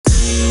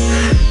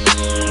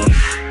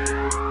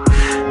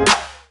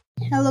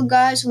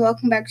guys, and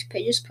welcome back to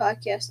Paige's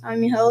podcast.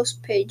 I'm your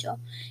host, Paige.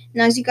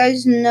 And as you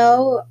guys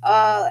know,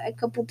 a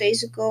couple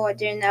days ago I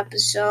did an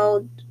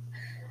episode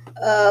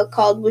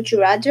called Would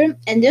You Rather,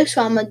 and this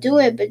one I'm gonna do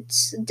it, but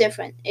it's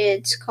different.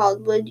 It's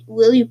called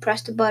Will You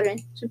Press the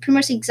Button? So pretty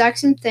much the exact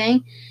same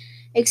thing,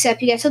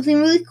 except you get something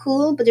really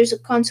cool, but there's a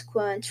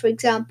consequence. For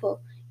example,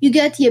 you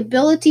get the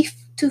ability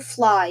to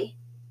fly,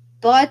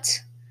 but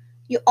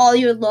all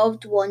your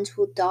loved ones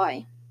will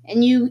die.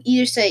 And you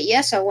either say,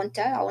 yes, I want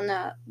that, I want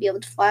to be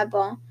able to fly a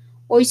ball,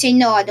 or you say,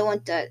 no, I don't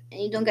want that,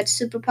 and you don't get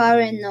the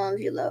superpower, and none of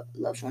your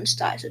loved ones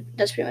die. So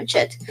that's pretty much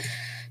it.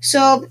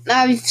 So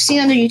I've seen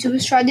other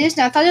YouTubers try this,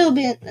 and I thought it would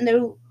be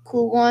another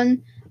cool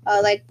one,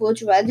 like Would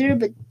You Rather,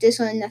 but this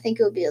one I think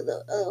it would be a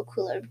little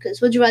cooler,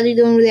 because Would You Rather, you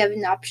don't really have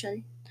an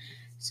option.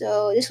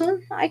 So this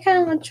one, I kind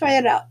of want to try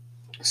it out.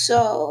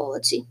 So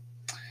let's see.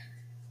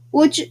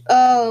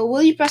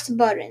 Will you press the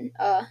button?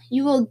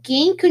 You will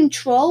gain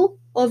control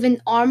of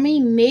an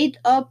army made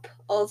up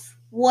of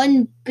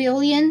 1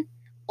 billion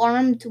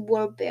armed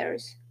war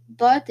bears,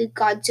 but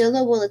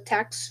Godzilla will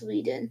attack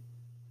Sweden.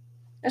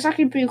 That's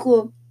actually pretty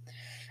cool.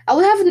 I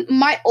will have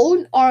my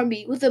own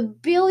army with 1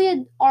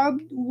 billion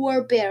armed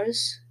war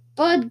bears,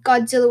 but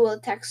Godzilla will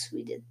attack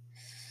Sweden.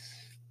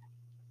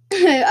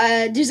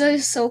 There's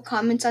also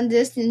comments on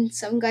this, and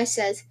some guy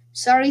says,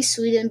 sorry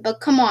Sweden, but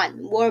come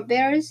on, war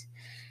bears?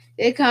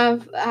 I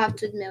kind of have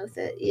to admit with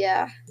it.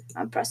 Yeah,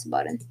 I'll press the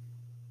button.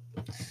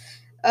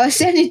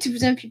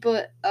 72%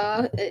 people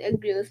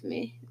agree with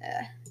me.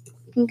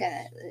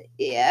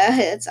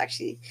 It's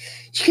actually,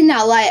 you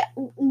cannot lie.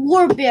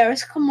 War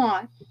bears, come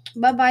on.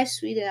 Bye-bye,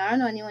 Sweden. I don't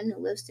know anyone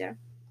who lives there.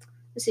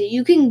 Let's see,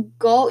 you can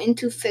go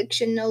into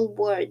fictional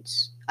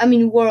worlds,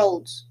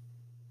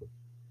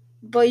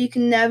 but you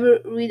can never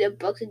read a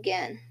book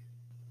again.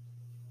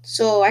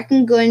 So I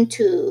can go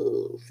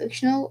into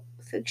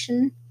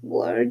fiction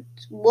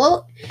words.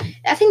 Well,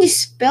 I think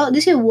they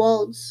say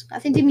worlds. I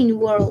think they mean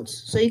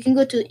worlds. So you can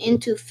go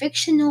into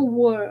fictional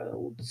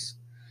worlds,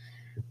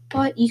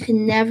 but you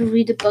can never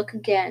read a book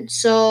again.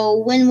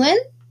 So win-win.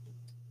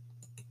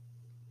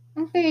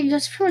 Okay,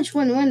 that's pretty much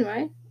win-win,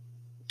 right?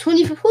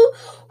 25.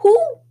 Who?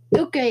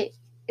 Okay,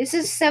 it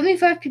says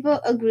 75 people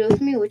agree with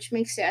me, which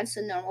makes sense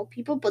to normal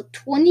people, but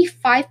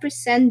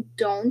 25%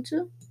 don't.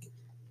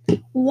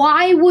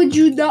 Why would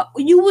you not?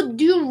 Do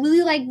you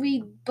really like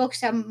read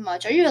books that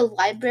much? Are you a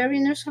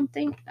librarian or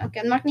something? Okay,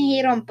 I'm not gonna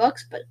hate on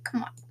books, but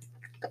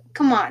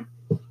come on.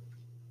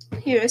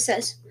 Here it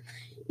says,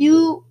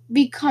 you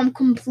become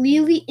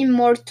completely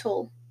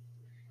immortal,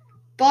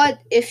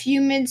 but if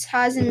humans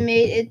hasn't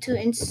made it to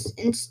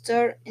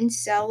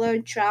interstellar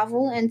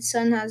travel and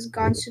sun has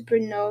gone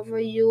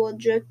supernova, you will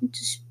drift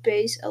into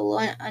space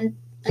alone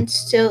and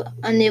still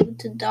unable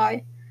to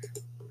die.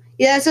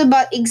 Yeah, that's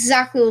about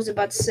exactly what I was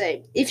about to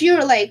say. If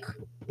you're like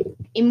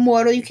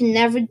immortal, you can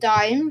never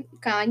die,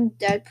 kind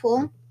of like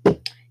Deadpool,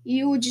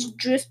 you would just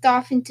drift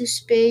off into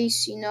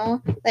space,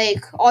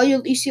 like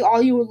you see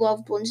all your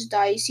loved ones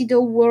die, you see the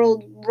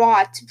world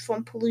rot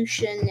from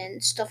pollution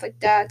and stuff like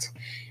that,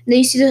 and then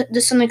you see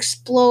the sun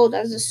explode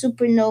as a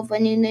supernova,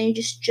 and then you're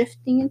just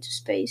drifting into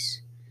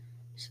space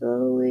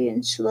slowly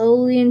in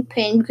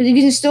pain, because you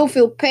can still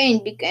feel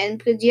pain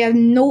because you have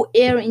no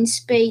air in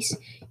space.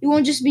 You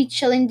won't just be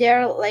chilling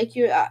there like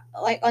you're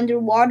like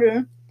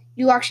underwater.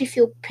 You actually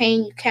feel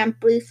pain. You can't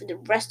breathe for the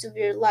rest of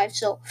your life.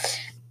 So,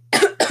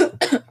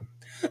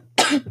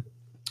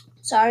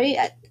 sorry,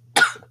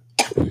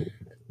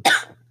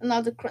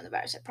 another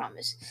coronavirus, I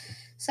promise.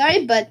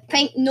 Sorry, but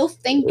thank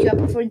you. I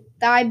prefer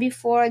die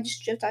before I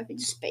just drift off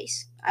into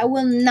space. I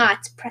will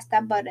not press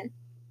that button.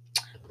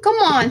 Come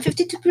on,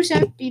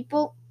 52%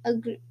 people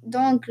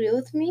don't agree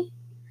with me.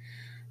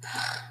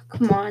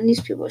 Come on, these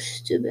people are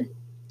stupid.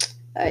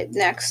 Alright,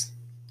 next.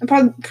 I'm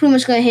probably pretty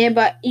much gonna hate,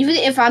 but even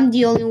if I'm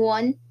the only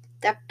one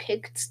that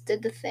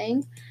did the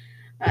thing,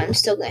 I'm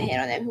still gonna hate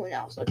on everyone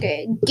else.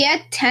 Okay,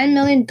 get $10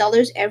 million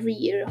every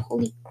year.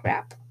 Holy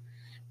crap!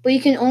 But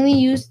you can only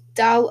use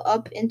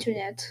dial-up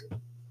internet.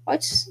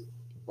 What's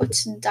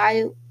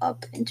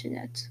dial-up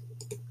internet?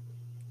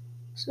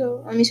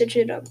 So let me search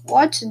it up.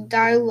 What's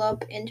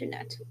dial-up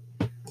internet?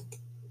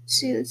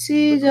 Let's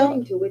see.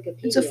 According to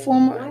Wikipedia, it's a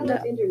form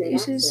dial-up internet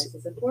access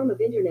is a form of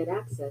internet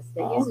access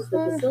that uses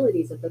the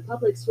facilities of the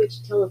public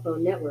switched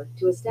telephone network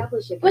to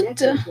establish a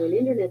connection to an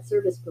internet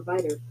service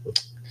provider.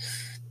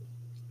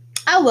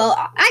 Oh well,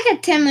 I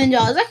got $10 million.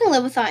 I can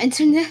live without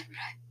internet,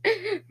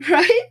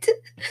 right?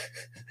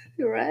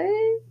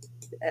 Right?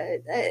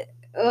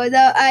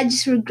 I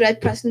just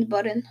regret pressing the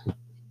button.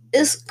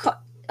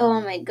 Oh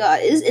my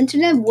god, is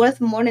internet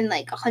worth more than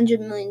like $100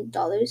 million?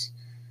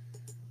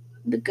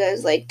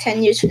 Because like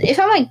 10 years, if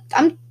I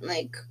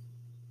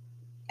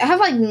have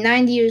like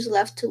 90 years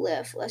left to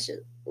live.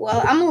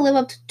 I'm gonna live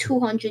up to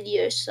 200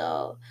 years.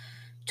 So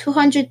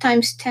 200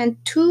 times 10,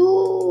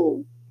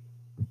 $2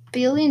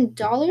 billion.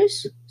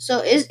 So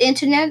is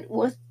internet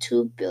worth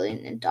 $2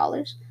 billion?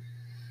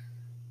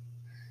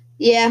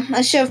 Yeah,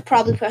 I should have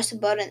probably pressed the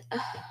button.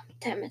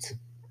 Damn it.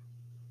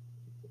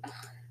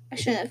 I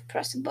shouldn't have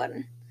pressed the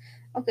button.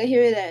 Okay,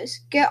 here it is.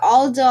 Get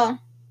all the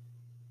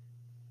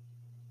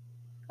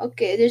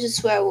Okay, there's a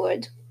swear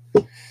word.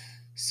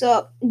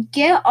 So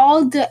get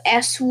all the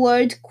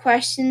S-word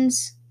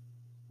questions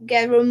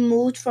get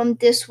removed from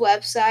this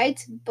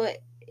website,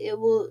 but it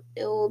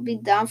will be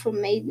down for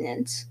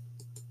maintenance.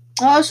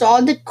 Also,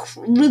 all the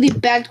really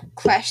bad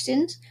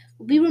questions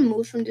will be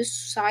removed from this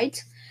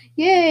site.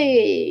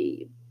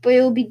 Yay! But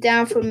it will be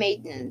down for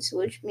maintenance,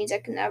 which means I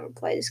can never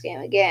play this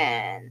game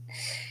again.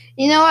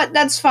 You know what?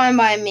 That's fine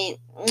by me.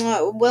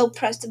 We'll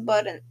press the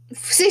button.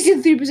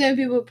 63% of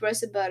people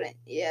press the button.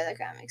 Yeah, that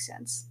kind of makes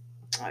sense.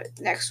 Alright,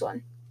 next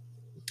one.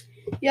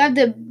 You have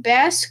the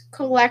best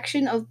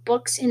collection of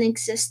books in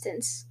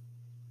existence,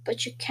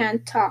 but you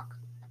can't talk.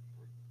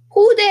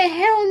 Who the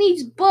hell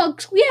needs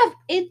books? We have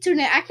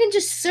internet. I can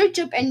just search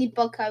up any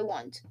book I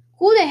want.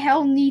 Who the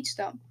hell needs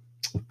them?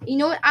 You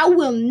know what? I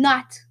will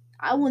not.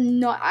 I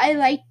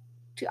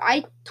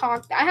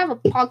talk. I have a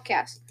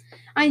podcast.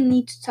 I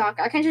need to talk.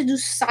 I can't just do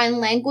sign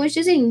language.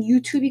 This ain't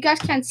YouTube. You guys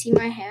can't see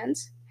my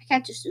hands. I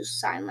can't just do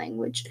sign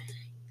language.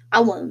 I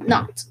will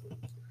not.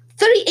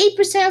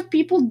 38% of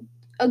people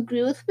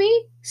agree with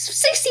me.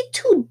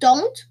 62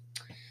 don't.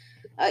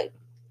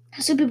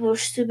 Some people are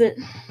stupid.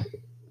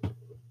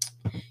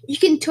 You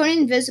can turn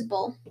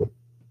invisible,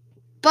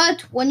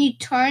 but when you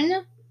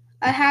turn,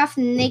 a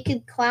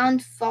half-naked clown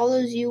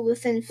follows you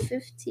within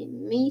 50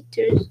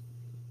 meters.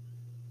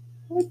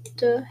 What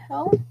the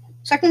hell?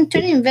 So I can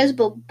turn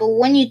invisible, but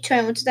when you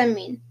turn, what does that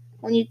mean?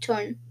 When you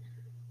turn?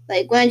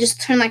 Like when I just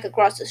turn like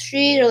across the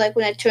street, or like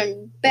when I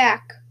turn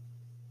back?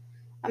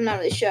 I'm not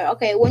really sure.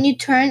 Okay, when you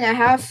turn, a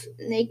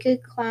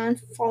half-naked clown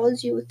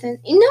follows you within...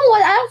 You know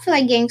what? I don't feel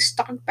like getting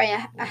stalked by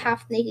a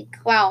half-naked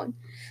clown.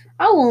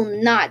 I will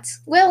not.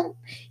 Well,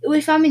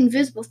 if I'm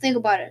invisible, think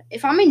about it.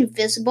 If I'm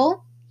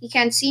invisible, he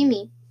can't see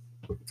me.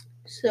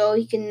 So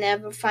he can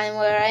never find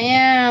where I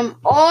am.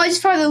 Oh, I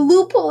just found a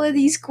loophole in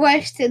these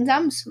questions.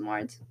 I'm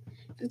smart.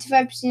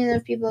 55%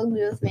 of people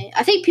agree with me.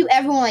 I think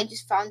everyone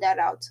just found that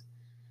out.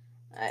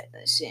 Alright,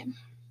 let's see.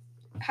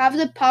 Have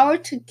the power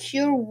to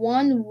cure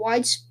one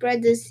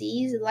widespread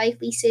disease,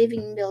 likely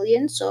saving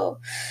millions. So,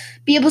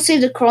 be able to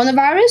save the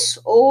coronavirus,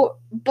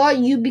 but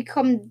you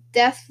become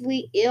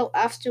deathly ill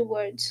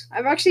afterwards.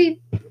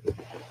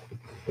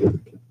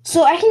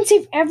 So I can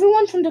save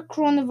everyone from the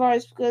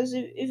coronavirus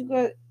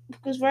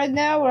because right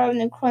now we're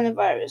having a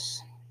coronavirus,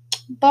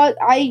 but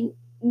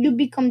you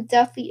become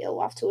deathly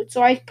ill afterwards.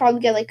 So I probably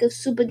get like a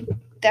super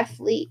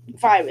deathly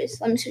virus.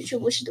 Let me search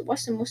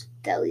what's the most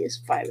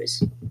deadliest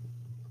virus.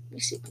 Let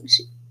me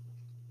see.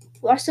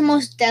 What's the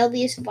most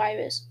deadliest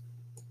virus?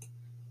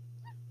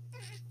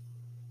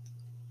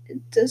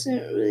 It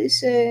doesn't really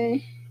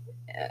say.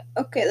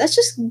 Okay, let's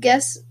just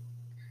guess.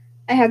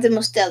 I have the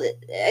most deadly.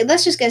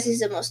 Let's just guess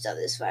it's the most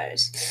deadliest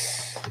virus.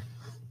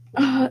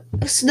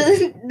 So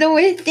the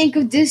way to think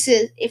of this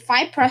is, if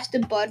I press the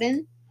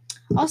button,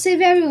 I'll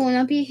save everyone.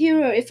 I'll be a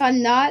hero. If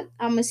I'm not,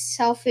 I'm a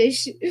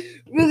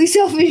really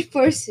selfish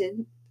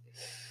person.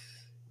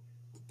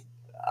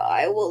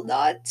 I will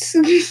not.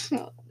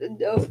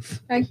 No.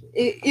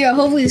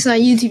 Hopefully it's on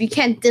YouTube. You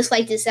can't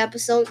dislike this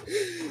episode.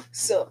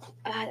 So,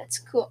 that's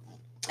cool.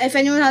 If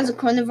anyone has a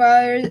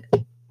coronavirus,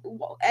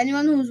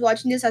 anyone who's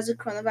watching this has a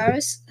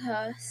coronavirus,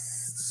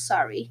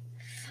 sorry.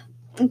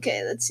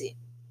 Okay, let's see.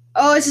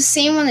 Oh, it's the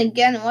same one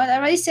again. What? I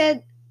already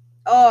said...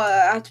 Oh,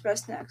 I have to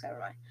press next. Never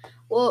mind.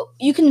 Well,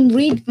 you can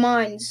read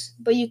minds,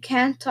 but you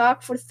can't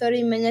talk for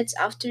 30 minutes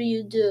after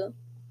you do.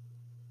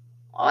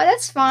 Oh,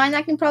 that's fine.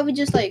 I can probably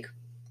just,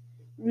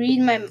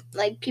 read my,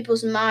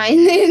 people's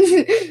mind.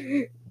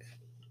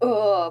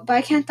 But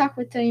I can't talk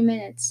for 30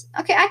 minutes.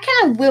 Okay, I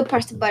kind of will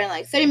press the button,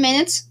 30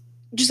 minutes.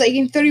 Just,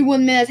 in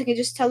 31 minutes, I can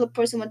just tell the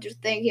person what they're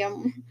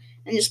thinking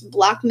and just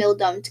blackmail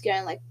them to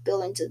get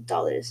billions of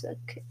dollars.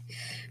 Okay.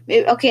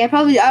 I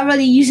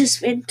already use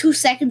this in 2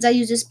 seconds. I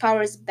use this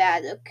power is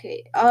bad.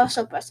 Okay, I'll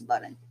also press the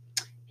button.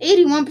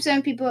 81%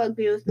 of people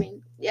agree with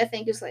me. Yeah, I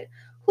think it's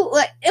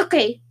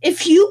okay.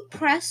 If you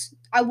press,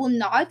 I will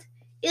not.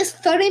 Is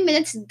 30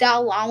 minutes that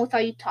long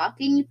without you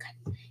talking? You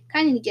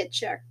kind of need to get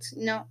checked.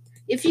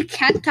 If you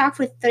can't talk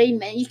for 30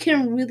 minutes, you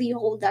can't really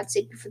hold that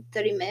secret for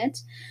 30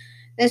 minutes.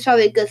 That's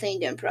probably a good thing you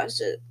didn't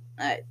press it.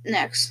 Alright,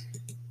 next.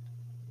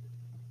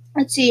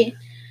 Let's see.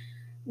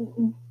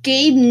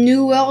 Gabe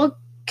Newell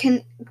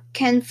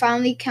can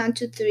finally count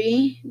to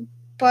 3,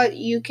 but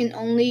you can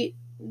only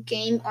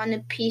game on a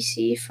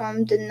PC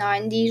from the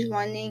 90s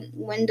running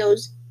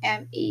Windows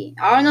ME.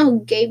 I don't know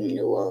who Gabe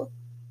Newell.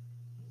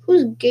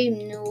 Who's Gabe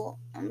Newell?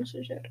 I'm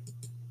so sure.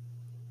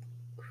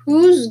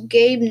 Who's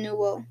Gabe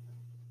Newell?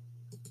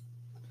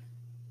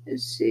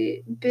 Let's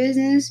see.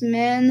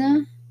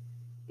 Businessman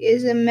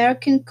is an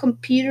American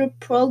computer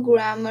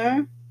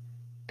programmer,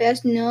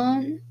 best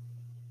known.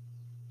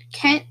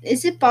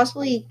 Is it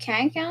possible he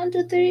can count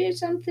to 3 or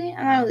something?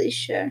 I'm not really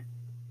sure.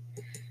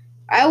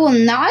 I will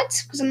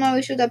not, because I'm not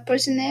really sure that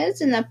person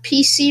is. And a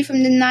PC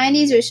from the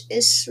 90s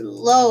is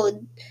slow.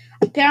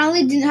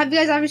 Apparently, have you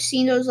guys ever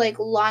seen those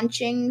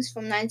launchings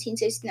from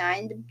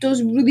 1969?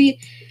 Those really,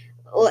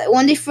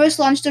 when they first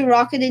launched the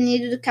rocket, they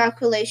needed the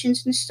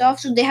calculations and stuff.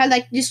 So they had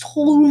this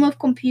whole room of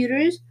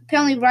computers.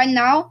 Apparently, right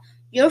now,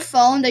 Your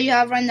phone that you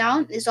have right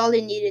now is all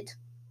they needed.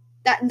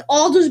 That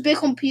all those big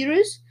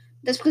computers,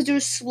 that's because they're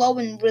slow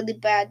and really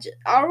bad.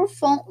 Our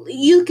phone,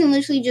 you can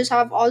literally just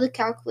have all the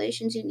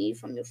calculations you need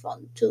from your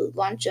phone to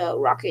launch a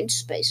rocket into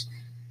space.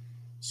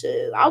 So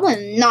I will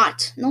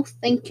not. No,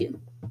 thank you.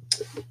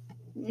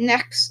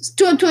 Next,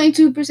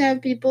 22%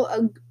 of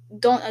people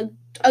don't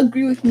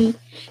agree with me.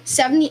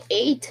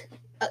 78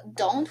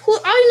 don't. Who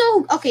I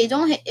don't know. Okay,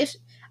 don't hate. If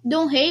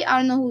don't hate, I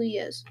don't know who he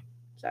is.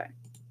 Sorry.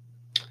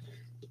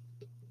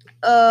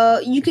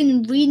 You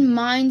can read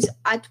minds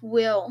at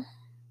will,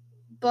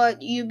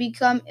 but you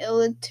become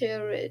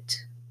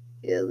illiterate.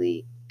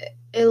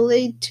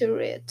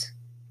 Illiterate.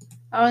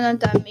 I don't know what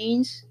that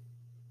means.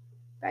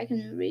 But I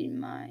can read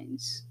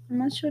minds. I'm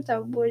not sure what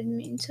that word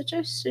means. Such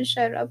a search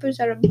that up. Is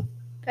that a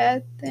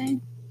bad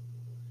thing?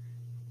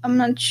 I'm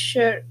not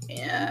sure.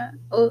 Yeah.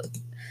 Oh.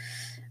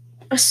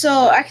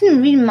 So I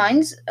can read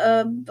minds,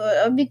 but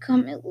I'll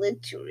become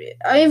illiterate.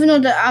 I even know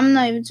that I'm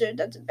not even sure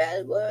that's a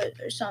bad word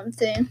or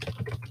something.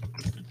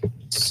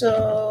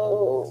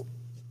 So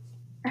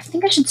I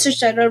think I should search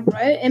that up,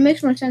 right? It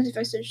makes more sense if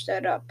I search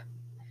that up.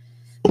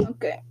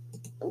 Okay.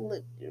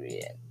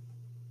 Illiterate.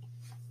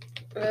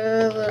 You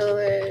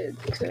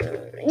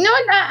know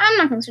what? I'm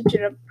not gonna search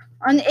it up.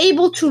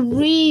 Unable to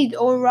read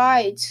or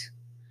write.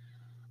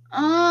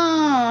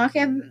 Oh,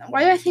 okay.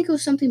 Why do I think it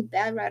was something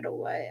bad right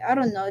away? I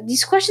don't know.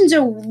 These questions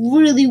are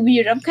really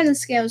weird. I'm kind of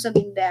scared of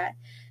something bad.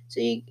 So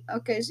you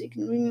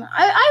can read.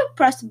 I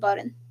pressed the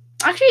button.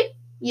 Actually,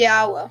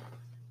 yeah, I will. All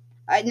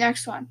right,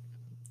 next one.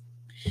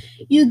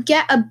 You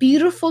get a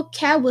beautiful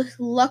cat with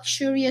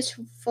luxurious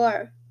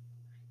fur,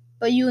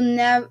 but it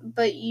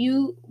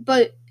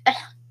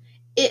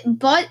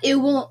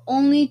will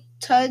only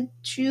touch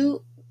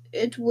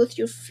it with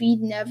your feet,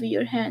 never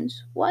your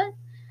hands. What?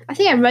 I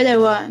think I read that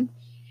wrong.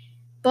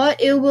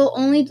 But it will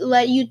only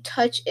let you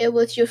touch it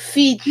with your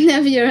feet,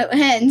 never your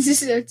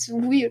hands. That's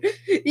weird.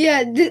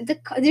 Yeah,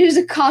 there's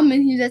a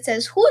comment here that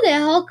says, "Who the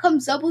hell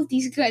comes up with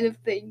these kind of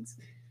things?"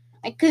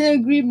 I couldn't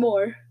agree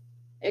more.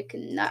 I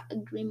cannot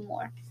agree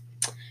more.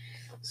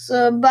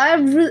 So, but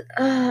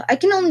I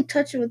can only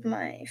touch it with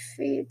my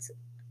feet.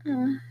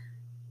 I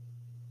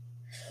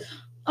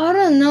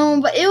don't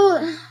know, but it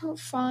will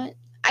fine.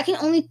 I can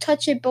only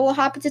touch it, but what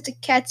happens if the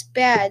cat's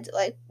bad?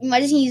 Like,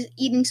 imagine he's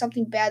eating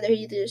something bad, or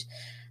he just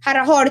had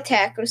a heart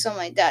attack or something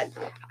like that.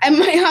 How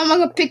am I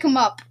gonna pick him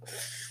up?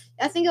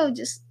 I think I would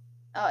just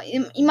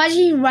imagine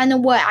he ran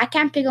away. I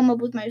can't pick him up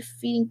with my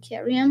feet and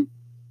carry him.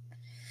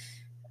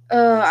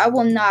 I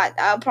will not.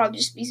 I'll probably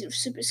just be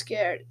super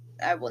scared.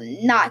 I will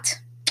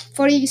not.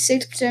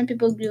 46%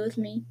 people agree with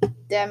me.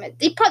 Damn it.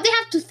 They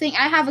have to think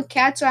I have a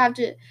cat, so I have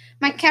to.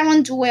 My cat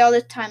runs away all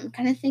the time. I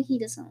kind of think he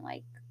doesn't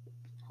like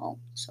home,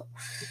 so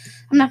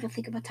I'm not gonna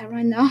think about that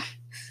right now.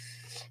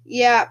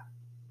 Yeah.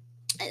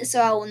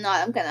 So I will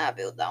not. I'm gonna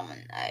happy with that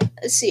one.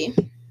 Let's see.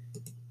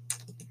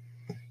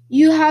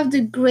 You have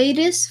the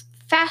greatest,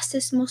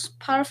 fastest, most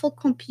powerful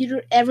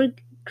computer ever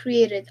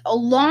created,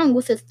 along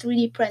with a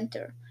 3D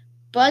printer.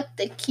 But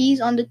the keys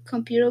on the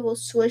computer will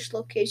switch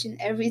location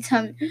every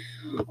time.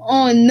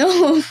 Oh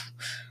no!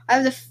 I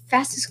have the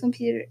fastest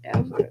computer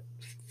ever,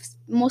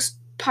 most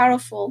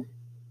powerful.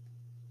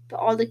 But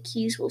all the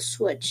keys will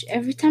switch.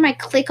 Every time I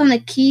click on the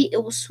key,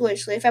 it will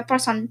switch. So if I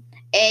press on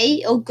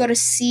A, it'll go to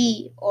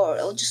C, or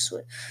it'll just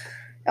switch.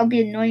 That'll be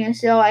annoying.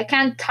 So I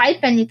can't type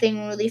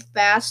anything really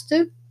fast.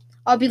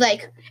 I'll be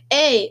like,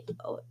 A.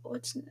 Oh,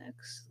 what's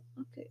next?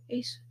 Okay,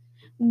 A.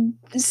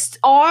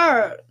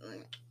 R.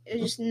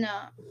 It's just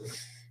not.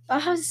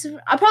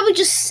 I'll probably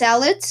just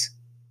sell it.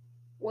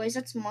 Wait, is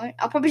that smart?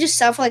 I'll probably just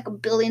sell for like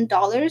 $1 billion.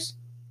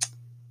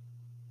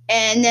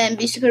 And then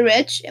be super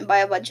rich and buy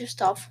a bunch of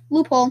stuff.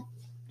 Loophole.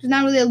 It's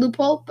not really a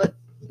loophole, but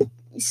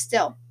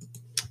still.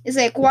 It's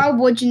like, why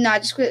would you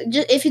not just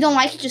if you don't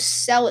like it,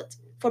 just sell it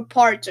for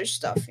parts or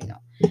stuff, you know.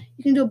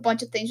 You can do a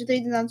bunch of things with it. It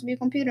doesn't have to be a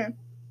computer.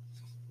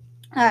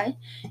 Alright.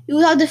 You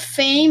will have the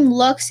fame,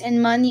 looks,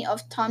 and money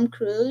of Tom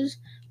Cruise,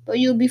 but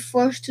you'll be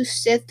forced to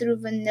sit through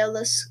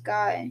Vanilla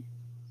Sky.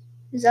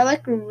 Is that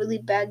like a really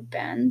bad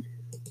band?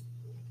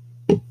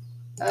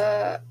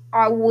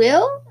 I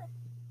will?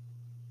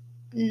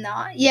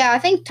 Not. Yeah, I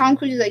think Tom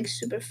Cruise is like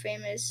super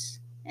famous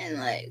and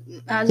like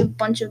has a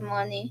bunch of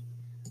money.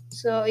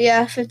 So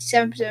yeah,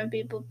 57% of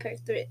people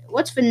picked it.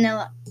 What's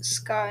Vanilla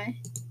Sky?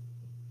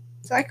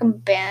 It's like a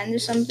band or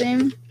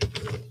something.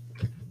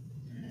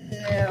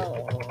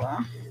 No.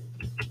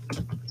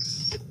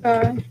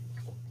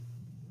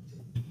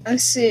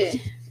 Let's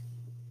see.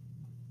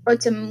 Oh,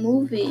 it's a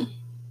movie.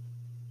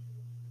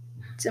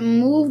 It's a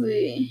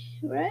movie,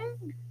 right?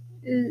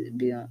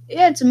 Yeah,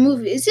 it's a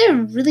movie. Is it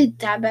really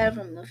that bad of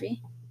a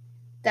movie?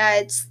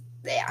 That's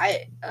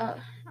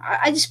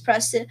I just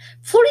pressed it.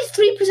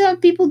 43%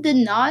 of people did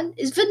not.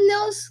 Is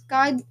Vanilla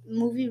Sky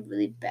movie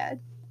really bad?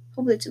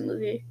 Hopefully it's a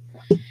movie.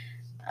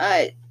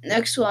 Alright,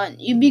 next one.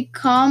 You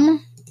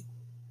become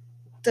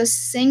the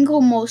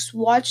single most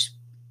watched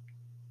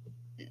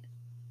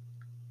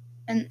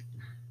and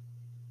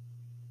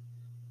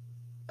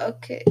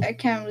okay, I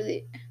can't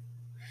really.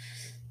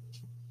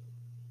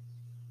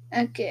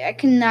 Okay, I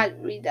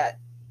cannot read that.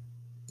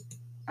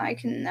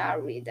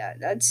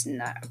 That's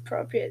not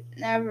appropriate.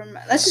 Never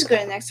mind. Let's just go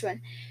to the next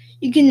one.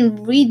 You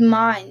can read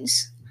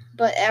minds,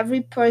 but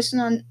every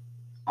person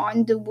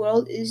on the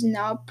world is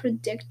now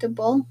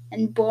predictable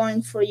and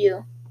boring for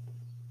you.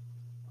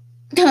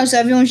 So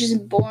everyone's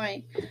just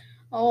boring.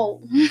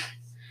 Oh.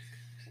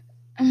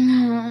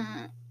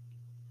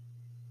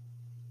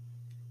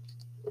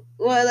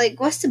 Well, like,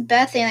 what's the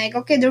bad thing? Like,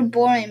 okay, they're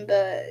boring,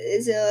 but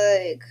is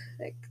it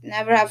like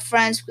never have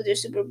friends because they're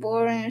super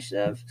boring or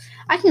stuff?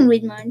 I can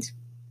read minds.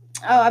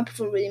 Oh, I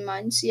prefer reading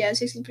minds. Yeah,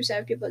 60%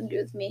 of people agree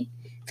with me.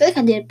 I feel like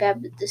I did a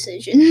bad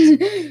decision,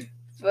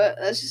 but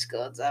let's just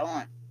go with that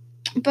one.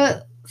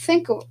 But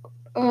think of,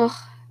 oh,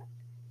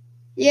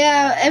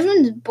 yeah,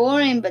 everyone's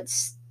boring, but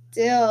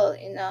still,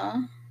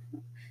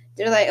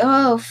 they're like,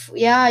 oh,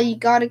 yeah, you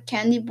got a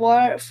candy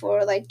bar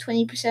for like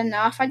 20%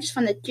 off. I just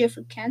found a cure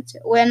for cancer.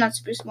 Well, I'm not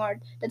super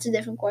smart. That's a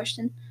different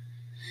question.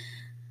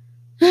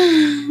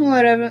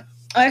 Whatever.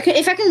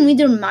 If I can read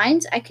their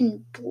minds, I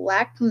can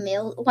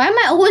blackmail. Why am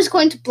I always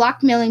going to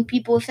blackmailing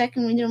people if I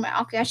can read their mind?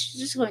 Okay, I should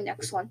just go to the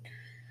next one.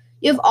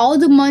 You have all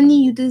the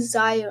money you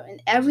desire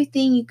and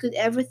everything you could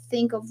ever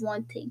think of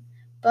wanting,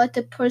 but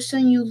the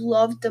person you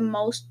love the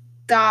most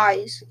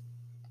dies.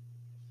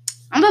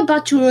 I'm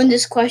about to ruin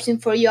this question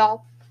for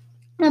y'all.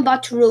 I'm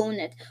about to ruin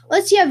it.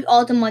 Let's say you have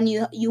all the money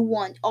you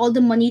want, all the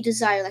money you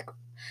desire, like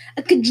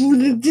a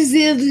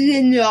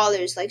quadrillion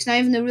dollars. Like, it's not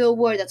even a real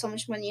word. That's how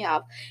much money you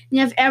have. And you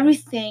have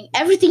everything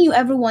you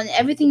ever want,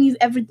 everything you've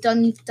ever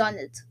done, you've done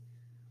it.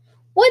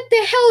 What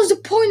the hell is the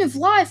point of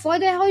life? Why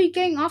the hell are you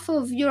getting off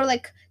of your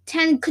like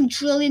 $10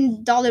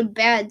 quadrillion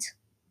bed?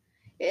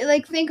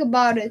 Like, think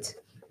about it.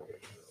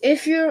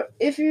 If you're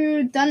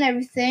done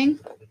everything,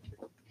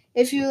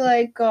 if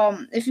you've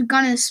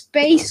gone in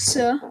space.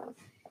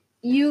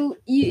 You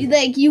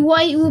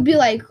will be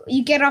like,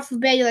 you get off of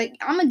bed, you're like,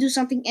 I'm gonna do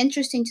something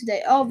interesting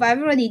today. Oh, but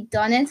I've already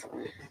done it.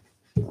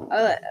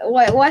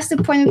 What's the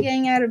point of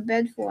getting out of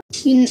bed for?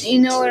 You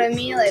know what I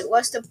mean? Like,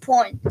 what's the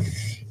point?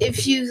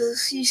 If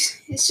it's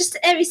just,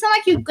 it's not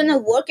like you're gonna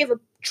work for $1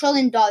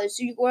 trillion.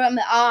 So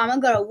I'm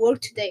gonna work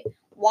today.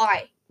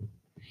 Why?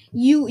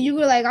 You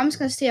were like, I'm just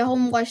gonna stay at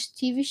home and watch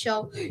TV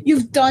show.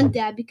 You've done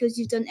that because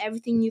you've done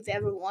everything you've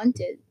ever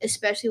wanted,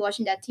 especially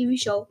watching that TV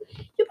show.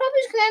 You're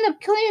probably just gonna end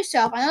up killing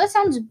yourself. I know that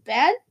sounds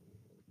bad,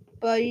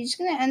 but you're just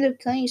gonna end up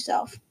killing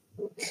yourself.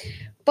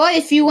 But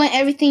if you want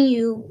everything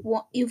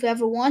you've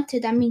ever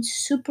wanted, that means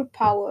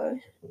superpower.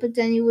 But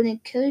then you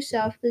wouldn't kill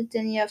yourself, but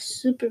then you have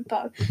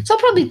superpower. So I'll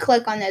probably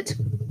click on it.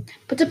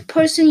 But the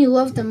person you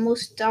love the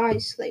most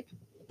dies. Like,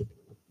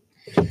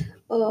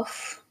 oh,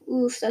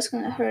 oof, that's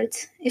gonna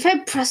hurt. If I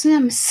press it,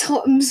 I'm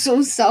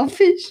so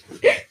selfish.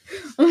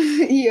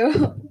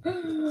 Yo,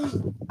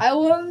 I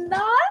will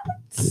not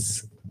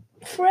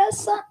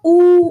press on.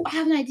 Ooh, I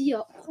have an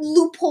idea.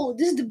 Loophole.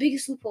 This is the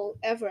biggest loophole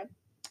ever.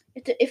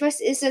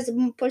 It says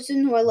the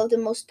person who I love the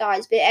most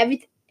dies,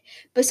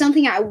 but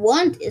something I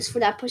want is for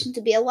that person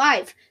to be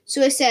alive.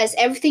 So it says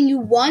everything you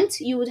want,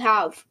 you would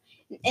have,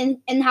 and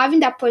having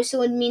that person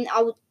would mean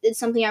it's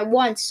something I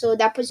want. So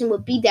that person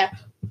would be there.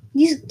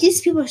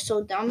 These people are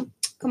so dumb.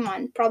 Come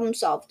on, problem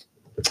solved.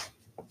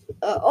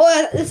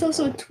 There's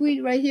also a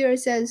tweet right here. It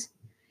says,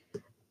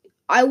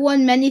 I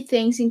want many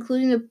things,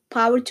 including the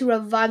power to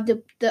revive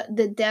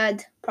the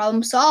dead.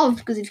 Problem solved,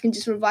 because if you can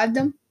just revive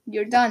them,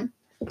 you're done.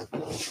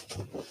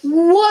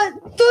 What?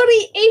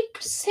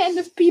 38%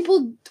 of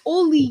people,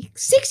 only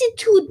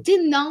 62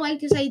 did not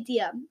like this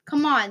idea.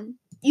 Come on.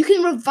 You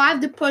can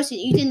revive the person.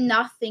 You did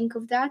not think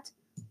of that?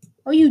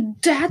 Are you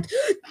that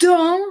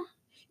dumb?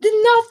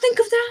 Did not think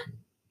of that?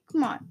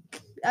 Come on.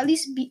 At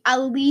least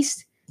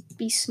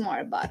be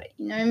smart about it.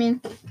 You know what I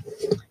mean?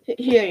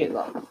 Here you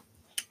go.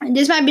 And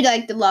this might be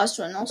like the last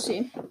one. I'll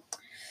see.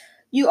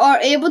 You are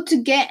able to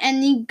get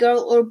any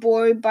girl or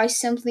boy by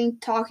simply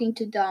talking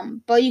to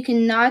them, but you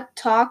cannot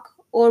talk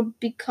or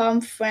become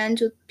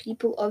friends with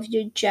people of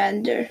your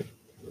gender.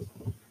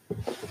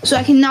 So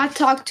I cannot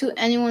talk to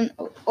anyone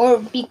or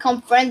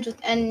become friends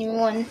with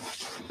anyone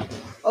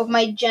of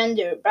my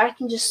gender,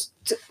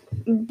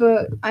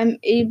 but I'm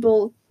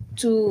able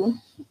to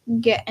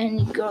get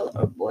any girl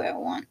or boy I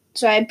want.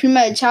 So I pretty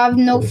much have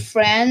no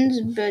friends,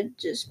 but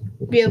just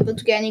be able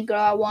to get any girl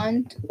I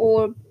want,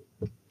 or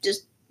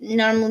just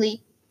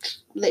normally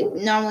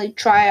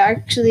try.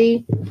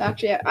 Actually,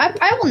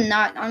 I will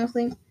not,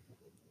 honestly.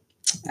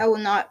 I will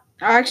not.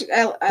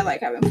 I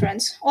like having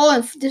friends.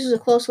 Oh, this is a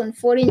close one.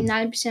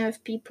 49%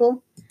 of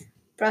people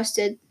pressed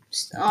it.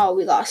 Oh,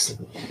 we lost.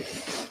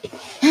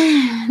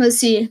 Let's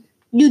see.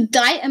 You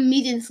die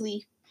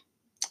immediately.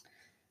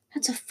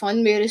 That's a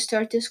fun way to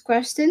start this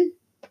question.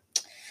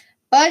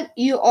 But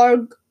you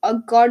are a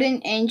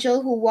guardian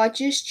angel who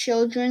watches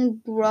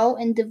children grow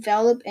and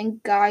develop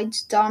and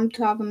guides them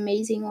to have an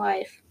amazing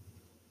life.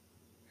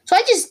 So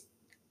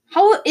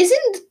how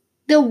isn't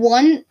the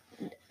one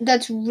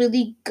that's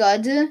really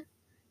good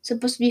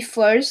supposed to be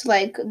first?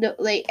 Like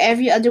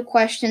every other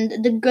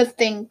question, the good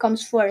thing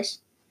comes first.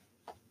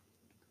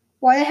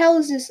 Why the hell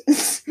is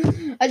this?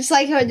 I just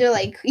like how they're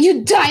like,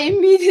 you die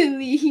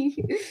immediately.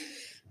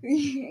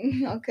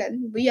 Okay,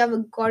 but you have a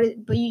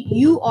guardian, but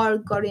you are a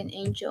guardian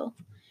angel.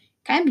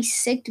 Kind of be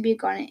sick to be a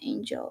guardian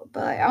angel,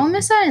 but like, I don't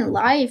miss out in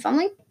life. I'm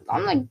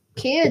like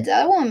kids.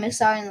 I don't want to miss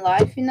out in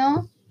life, you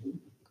know.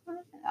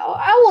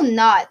 I will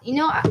not. You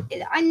know,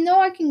 I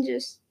know I can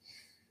just.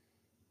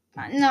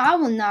 No, I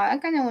will not. I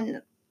kind of want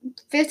to.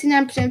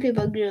 59% of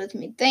people agree with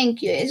me.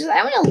 Thank you. It's just,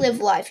 I want to live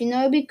life. You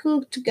know, it'd be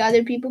cool to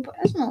gather people, but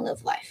I just want to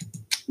live life.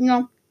 You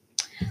know.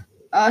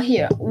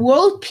 Here,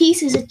 world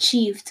peace is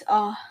achieved.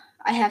 I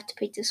have to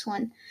pick this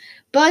one.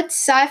 But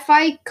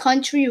sci-fi,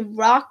 country,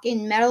 rock,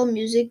 and metal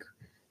music,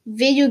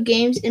 video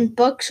games, and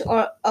books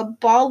are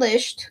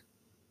abolished.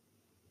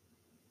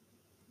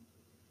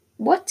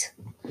 What?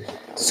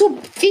 So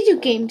video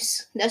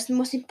games. That's the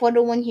most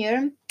important one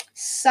here.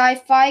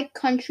 Sci-fi,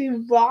 country,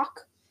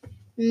 rock,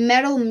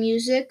 metal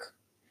music,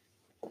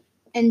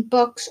 and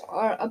books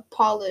are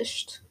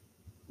abolished.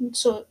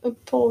 So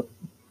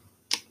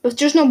if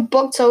there's no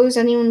books, how is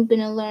anyone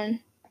gonna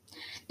learn?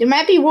 There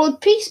might be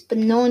world peace, but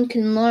no one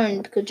can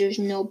learn because there's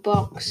no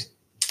books.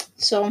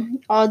 So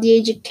all the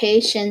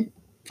education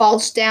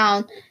falls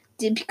down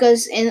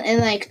because in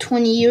like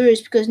 20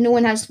 years, because no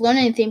one has learned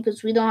anything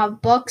because we don't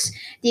have books,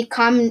 the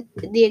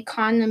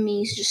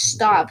economy just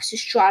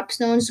drops.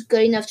 No one's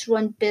good enough to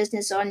run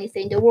business or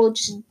anything. The world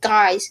just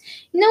dies.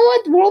 You know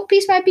what? World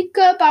peace might be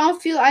good,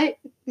 but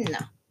no.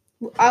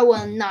 I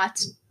will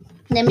not.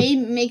 That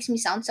makes me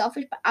sound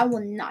selfish, but I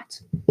will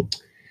not.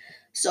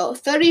 So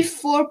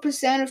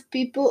 34% of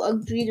people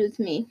agreed with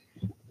me.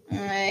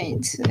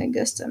 Right, I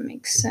guess that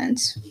makes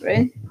sense,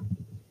 right?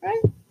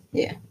 Right?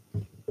 Yeah.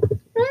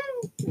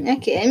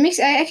 Okay, it makes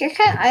I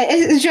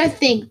was trying to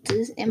think.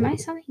 Am I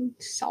sounding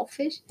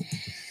selfish?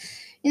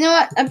 You know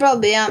what? I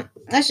probably am.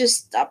 Let's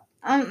just stop.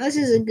 This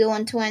is a good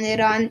one to end it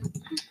on.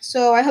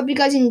 So I hope you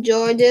guys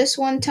enjoyed this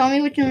one. Tell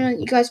me which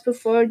one you guys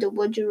prefer: the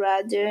would you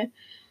rather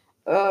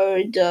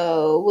or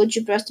the would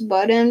you press the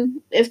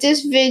button. If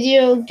this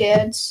video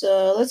gets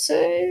let's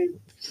say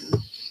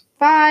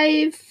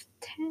 5,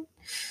 10.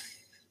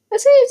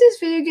 Let's say if this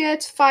video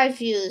gets 5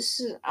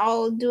 views,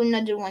 I'll do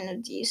another one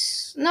of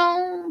these.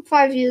 No,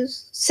 5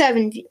 views,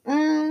 7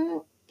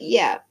 views.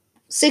 Yeah,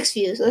 6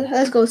 views.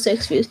 Let's go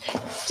 6 views.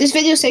 This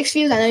video 6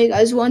 views. I know you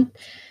guys want.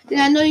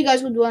 Then I know you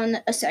guys would want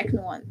a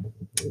second one.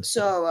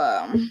 So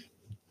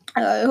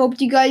I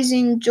hope you guys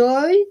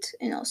enjoyed,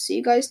 and I'll see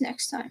you guys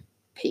next time.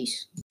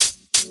 Peace.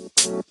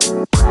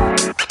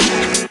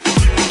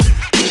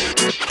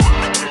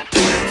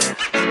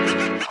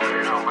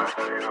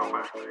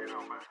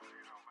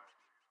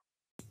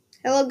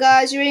 Hello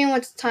guys, you already know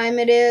what time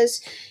it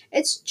is.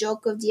 It's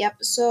joke of the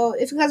episode.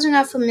 If you guys are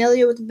not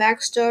familiar with the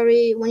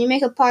backstory, when you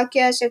make a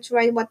podcast, you have to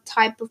write what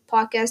type of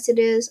podcast it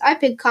is. I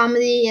pick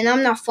comedy, and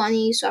I'm not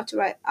funny, so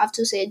I have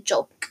to say a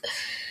joke.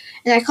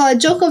 And I call it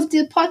joke of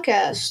the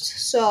podcast.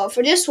 So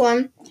for this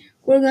one,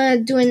 we're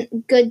gonna do a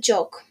good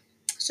joke.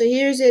 So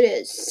here's it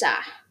is.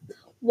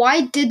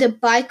 Why did the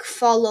bike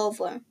fall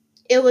over?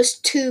 It was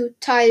too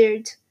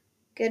tired.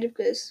 Get it?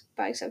 Because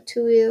bikes have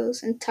 2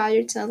 wheels, and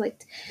tired sounds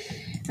like.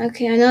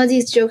 Okay, I know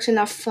these jokes are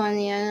not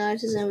funny. I know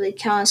it doesn't really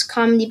count as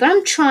comedy, but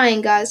I'm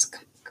trying, guys.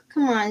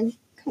 Come on,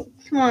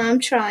 I'm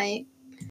trying.